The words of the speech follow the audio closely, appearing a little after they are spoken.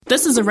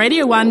This is a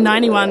Radio 1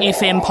 91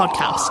 FM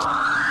podcast.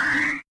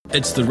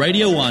 It's the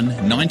Radio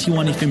 1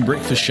 91 FM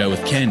breakfast show with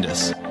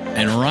Candice.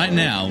 And right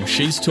now,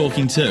 she's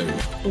talking to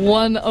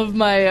one of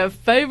my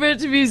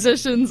favourite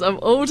musicians of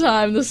all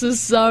time. This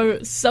is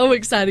so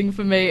exciting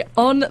for me.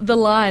 On the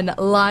line,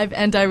 live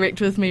and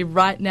direct with me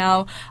right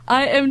now,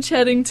 I am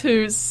chatting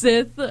to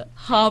Seth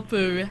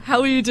Haapu. How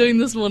are you doing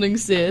this morning,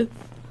 Seth?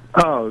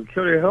 Oh,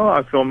 kia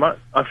ora.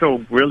 I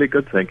feel really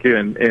good, thank you,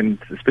 and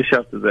especially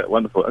after that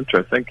wonderful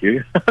intro, thank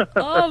you.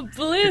 Oh,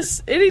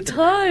 bless.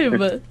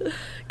 Anytime.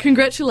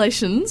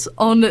 Congratulations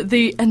on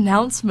the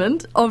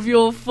announcement of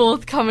your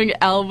forthcoming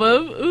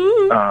album.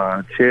 Ooh.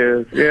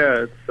 Cheers.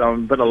 Yeah,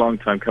 it's been a long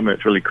time coming.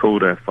 It's really cool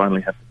to finally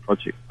have the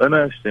project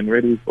finished and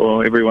ready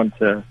for everyone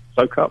to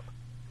soak up.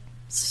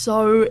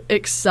 So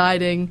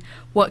exciting.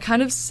 What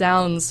kind of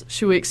sounds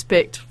should we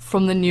expect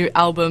from the new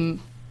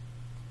album?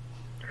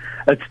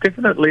 It's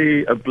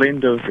definitely a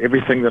blend of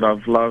everything that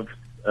I've loved.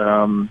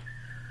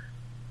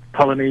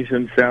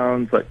 Polynesian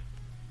sounds, like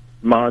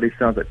Māori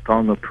sounds, like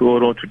taonga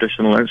puoro,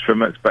 traditional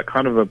instruments, but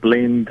kind of a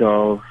blend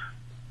of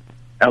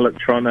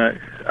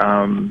electronics.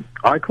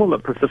 I call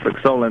it Pacific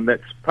Soul, and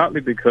that's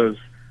partly because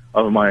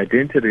of my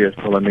identity as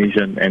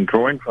Polynesian and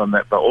drawing from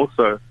that, but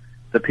also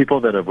the people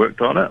that have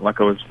worked on it.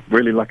 Like, I was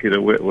really lucky to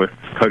work with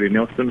Cody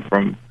Nelson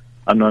from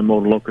Unknown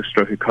Mortal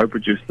Orchestra, who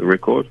co-produced the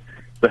record.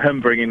 So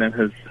him bringing in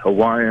his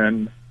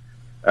Hawaiian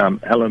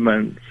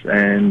elements,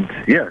 and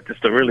yeah,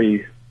 just a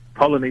really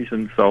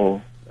Polynesian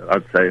soul.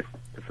 I'd say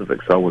Pacific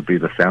Soul would be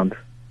the sound.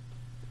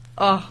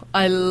 Oh,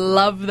 I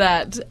love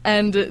that.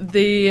 And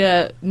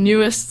the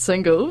newest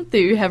single that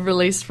you have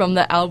released from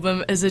the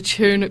album is a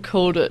tune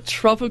called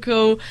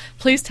Tropical.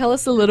 Please tell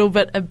us a little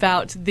bit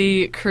about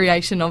the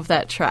creation of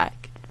that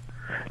track.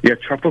 Yeah,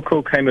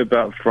 Tropical came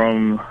about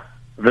from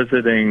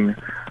visiting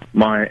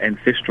my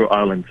ancestral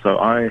island. So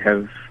I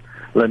have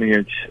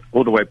lineage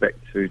all the way back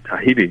to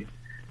Tahiti.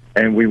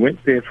 And we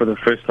went there for the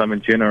first time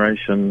in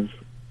generations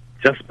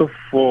just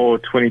before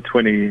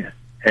 2020.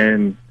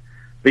 And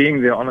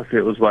being there, honestly,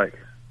 it was like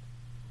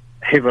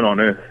heaven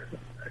on earth.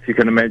 If you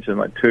can imagine,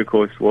 like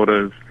turquoise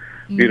waters,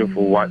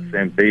 beautiful white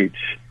sand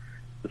beach.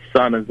 The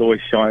sun is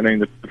always shining.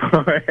 The people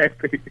are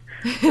happy.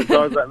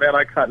 So I was like, man,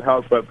 I can't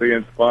help but be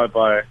inspired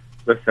by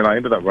this. And I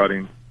ended up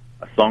writing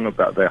a song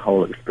about that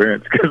whole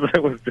experience because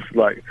it was just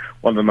like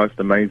one of the most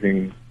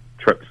amazing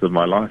trips of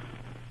my life.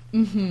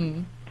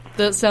 Mm-hmm.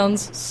 That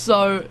sounds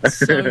so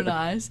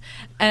nice.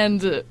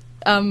 And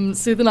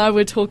Seth and I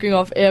were talking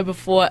off air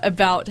before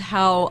about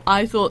how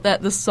I thought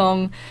that the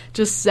song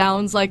just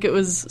sounds like it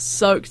was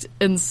soaked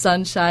in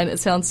sunshine. It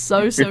sounds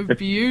so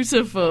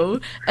beautiful.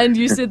 And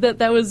you said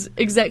that was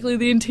exactly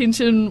the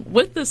intention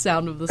with the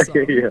sound of the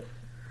song. Yeah,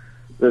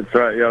 that's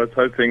right. Yeah, I was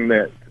hoping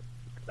that...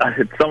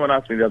 someone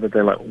asked me the other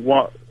day, like,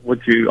 what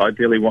would you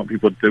ideally want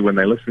people to do when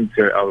they listen to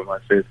your album? I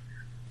said,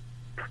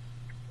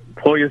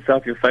 pour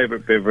yourself your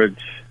favourite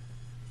beverage,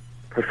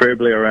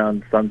 preferably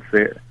around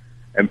sunset,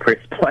 and press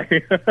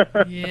play.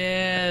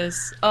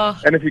 Yes. Oh.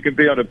 And if you can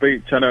be on a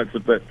beach, I know it's a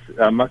bit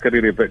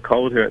makariri, a bit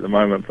cold here at the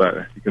moment, but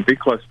if you can be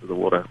close to the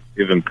water,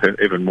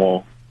 even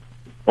more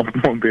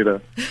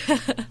better.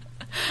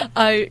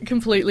 I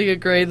completely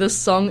agree. This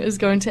song is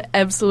going to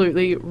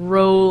absolutely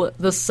rule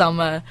the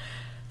summer.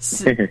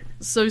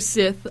 So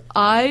Seth,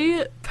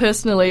 I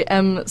personally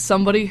am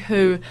somebody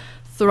who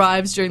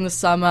thrives during the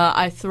summer.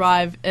 I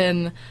thrive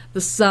in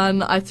the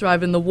sun, I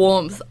thrive in the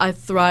warmth, I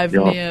thrive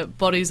near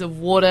bodies of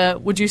water.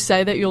 Would you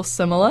say that you're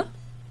similar?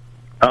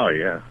 Oh,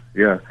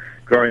 yeah.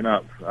 Growing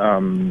up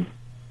in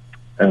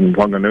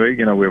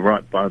Wanganui, we're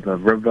right by the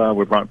river,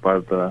 we're right by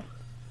the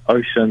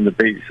ocean, the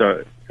beach, so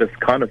it just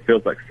kind of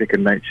feels like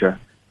second nature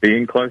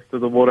being close to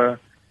the water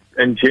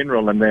in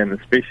general, and then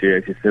especially,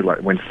 as you said, like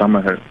when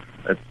summer hits,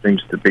 it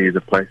seems to be the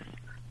place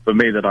for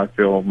me that I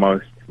feel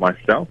most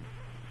myself.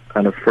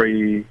 Kind of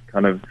free,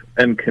 kind of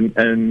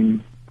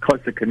in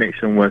closer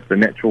connection with the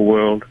natural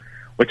world,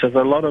 which is a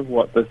lot of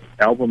what this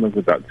album is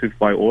about too,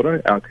 Whai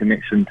Ora, our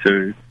connection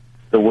to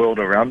the world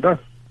around us.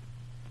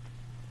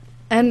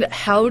 And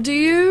how do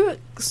you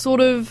sort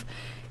of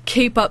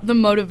keep up the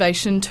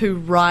motivation to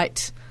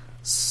write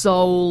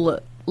soul,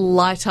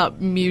 light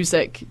up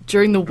music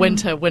during the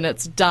winter when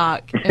it's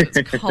dark and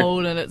it's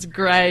cold and it's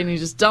grey and you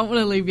just don't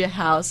want to leave your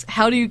house?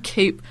 How do you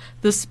keep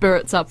the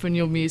spirits up in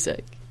your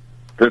music?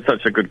 That's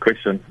such a good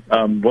question.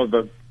 A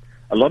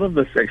lot of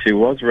this actually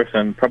was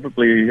written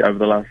probably over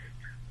the last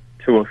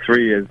 2 or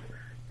 3 years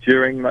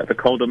during like the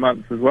colder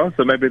months as well.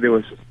 So maybe there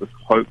was just this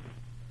hope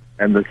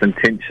and this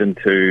intention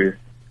to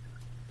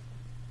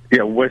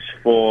wish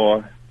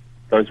for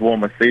those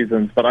warmer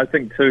seasons. But I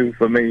think too,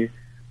 for me,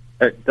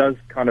 it does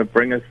kind of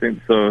bring a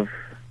sense of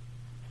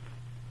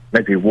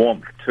maybe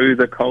warmth to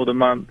the colder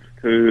months,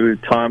 to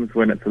times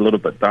when it's a little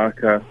bit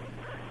darker.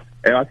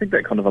 And I think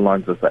that kind of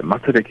aligns with that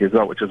matariki as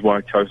well, which is why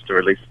I chose to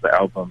release the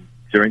album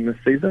during this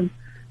season,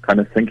 kind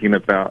of thinking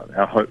about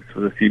our hopes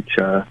for the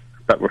future,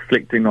 but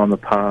reflecting on the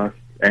past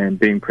and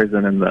being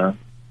present in the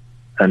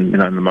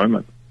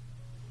moment.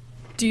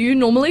 Do you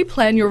normally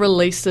plan your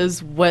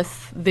releases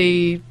with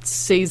the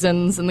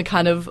seasons and the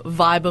kind of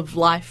vibe of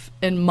life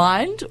in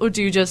mind, or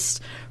do you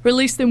just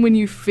release them when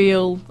you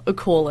feel a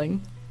calling?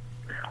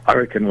 I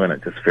reckon when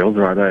it just feels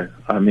right, eh?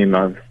 I mean,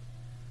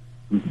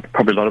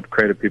 probably a lot of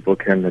creative people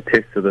can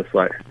attest to this,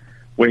 like,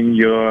 when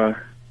you're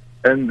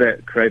in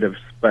that creative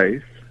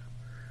space,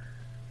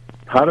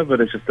 part of it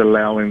is just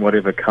allowing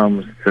whatever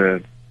comes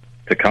to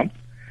come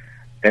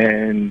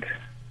and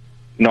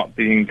not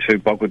being too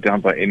boggled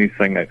down by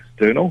anything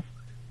external.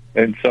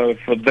 And so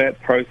for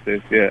that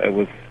process, it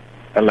was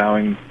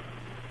allowing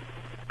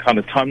kind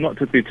of time not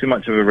to be too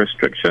much of a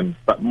restriction,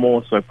 but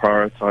more so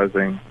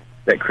prioritizing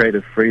that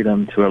creative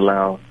freedom to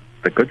allow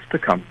the goods to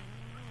come.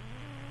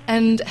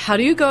 And how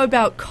do you go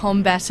about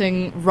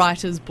combating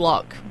writer's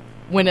block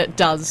when it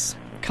does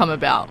come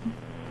about?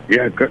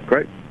 Yeah, great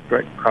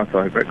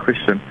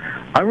question.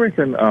 I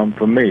reckon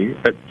for me,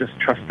 it's just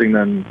trusting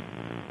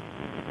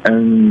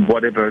in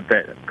whatever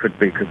that could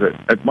be, because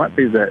it might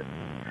be that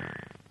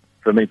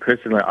for me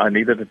personally, I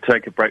needed to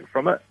take a break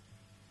from it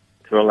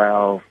to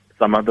allow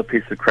some other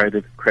piece of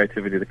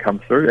creativity to come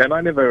through. And I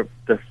never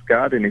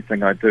discard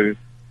anything I do.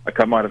 Like,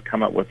 I might have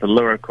come up with a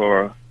lyric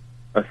or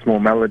a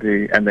small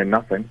melody and then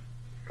nothing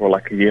for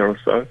like a year or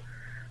so.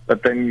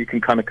 But then you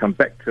can kind of come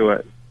back to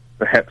it.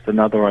 Perhaps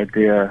another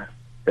idea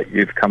that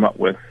you've come up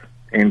with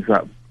ends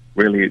up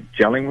really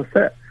gelling with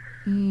that.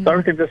 So I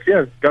reckon just,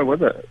 go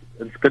with it.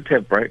 It's good to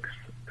have breaks.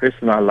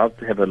 Personally, I love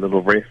to have a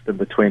little rest in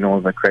between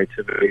all the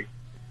creativity,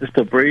 just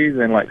to breathe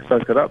and like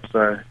soak it up.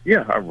 So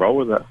yeah, I roll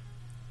with it.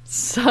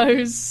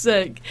 So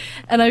sick.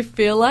 And I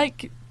feel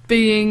like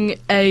being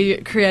a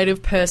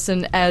creative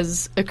person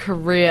as a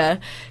career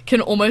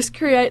can almost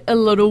create a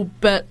little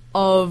bit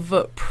of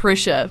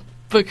pressure,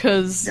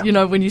 because, you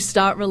know, when you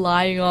start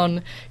relying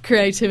on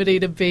creativity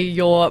to be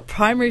your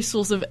primary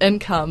source of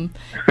income,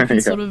 you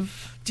can sort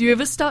of... Do you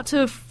ever start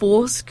to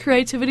force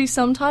creativity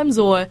sometimes,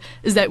 or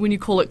is that when you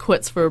call it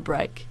quits for a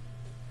break?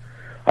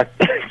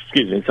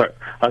 Excuse me, sorry.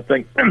 I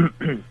think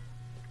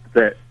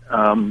that,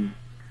 I've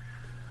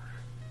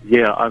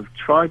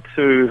tried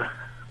to...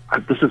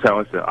 This is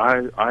how I say it.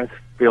 I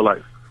feel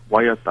like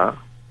Whai Ora,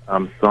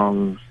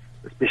 songs,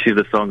 especially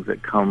the songs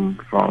that come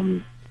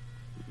from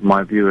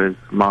my view as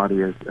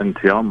Māori, as in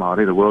Te Ao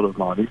Māori, the world of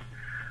Māori,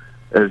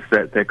 is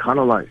that they're kind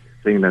of like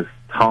seen as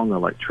taonga,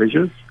 like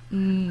treasures,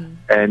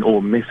 and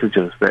or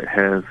messages that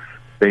have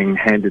been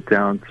handed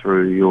down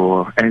through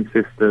your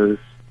ancestors.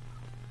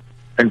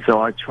 And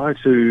so I try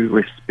to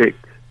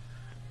respect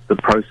the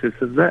process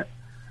of that.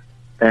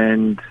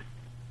 And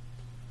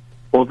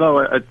although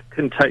it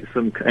can take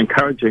some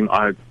encouraging,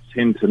 I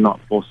tend to not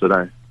force it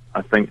out,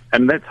 I think.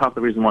 And that's half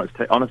the reason why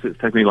honestly,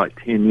 it's taken me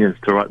like 10 years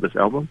to write this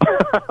album.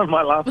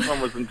 My last one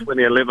was in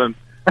 2011.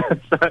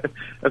 So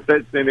if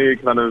that's any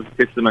kind of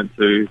testament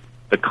to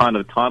the kind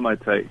of time I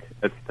take,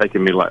 it's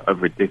taken me like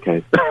over a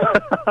decade.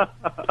 But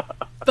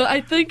I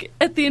think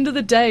at the end of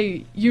the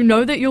day, you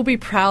know that you'll be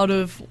proud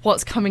of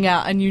what's coming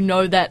out, and you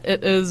know that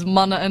it is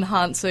mana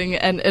enhancing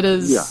and it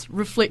is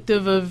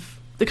reflective of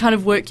the kind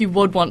of work you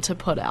would want to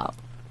put out.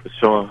 For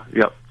sure,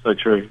 yep, so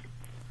true.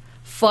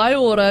 Whai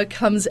Ora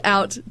comes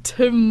out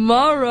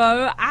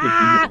tomorrow.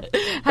 How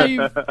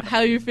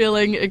you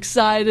feeling?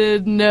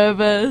 Excited?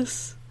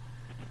 Nervous?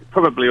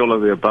 Probably all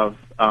of the above.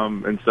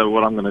 And so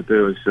what I'm going to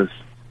do is just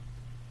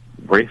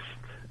rest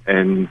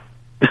and...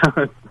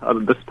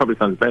 this probably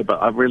sounds bad, but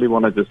I really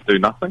want to just do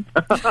nothing.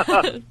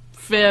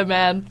 Fair,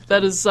 man.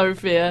 That is so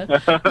fair.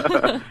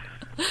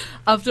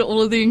 After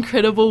all of the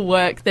incredible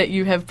work that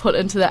you have put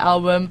into the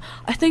album,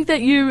 I think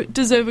that you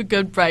deserve a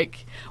good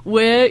break.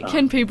 Where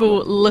can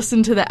people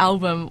listen to the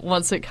album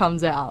once it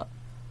comes out?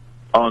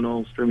 On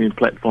all streaming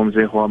platforms,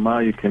 e hoa ma.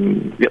 You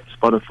can,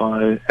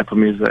 Spotify, Apple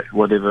Music,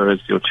 whatever is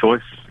your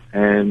choice.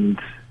 And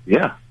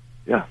yeah.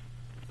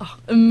 Oh,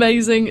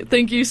 amazing.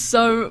 Thank you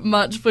so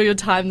much for your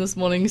time this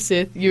morning,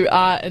 Seth. You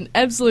are an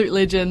absolute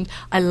legend.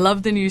 I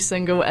love the new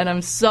single, and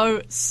I'm so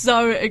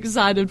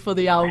excited for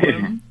the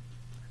album.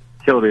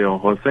 Kia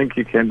ora. Thank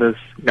you, Candice.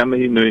 Ngā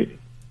mihi nui.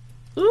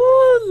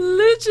 Ooh,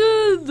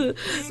 legend!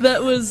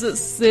 That was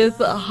Seth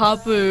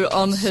Haapu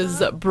on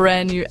his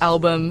brand new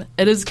album.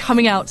 It is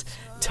coming out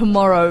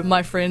tomorrow,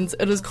 my friends.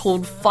 It is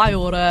called Whai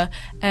Ora,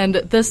 and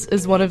this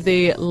is one of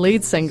the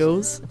lead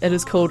singles. It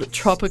is called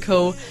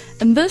Tropical,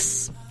 and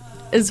this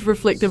is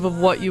reflective of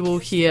what you will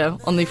hear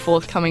on the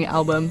forthcoming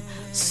album.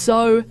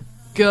 So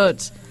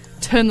good.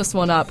 Turn this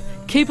one up.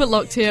 Keep it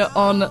locked here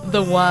on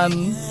The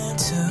One.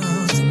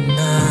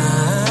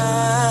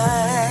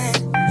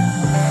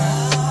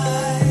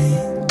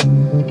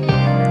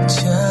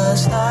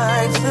 Just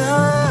like the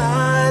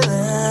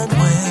island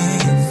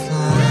wave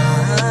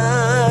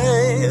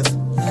life.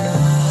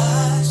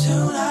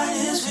 Tonight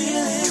is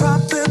feeling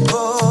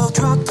tropical.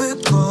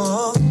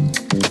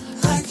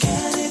 Like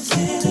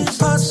anything is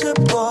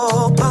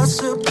possible.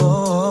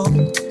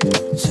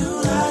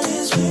 Tonight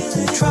is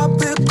feeling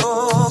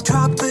tropical.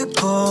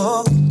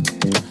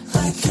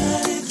 Like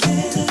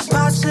anything is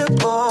possible.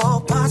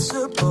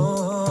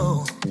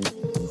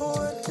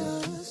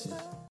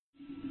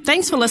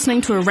 Thanks for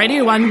listening to a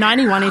Radio 1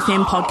 91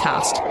 FM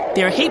podcast.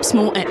 There are heaps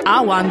more at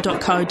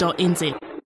r1.co.nz.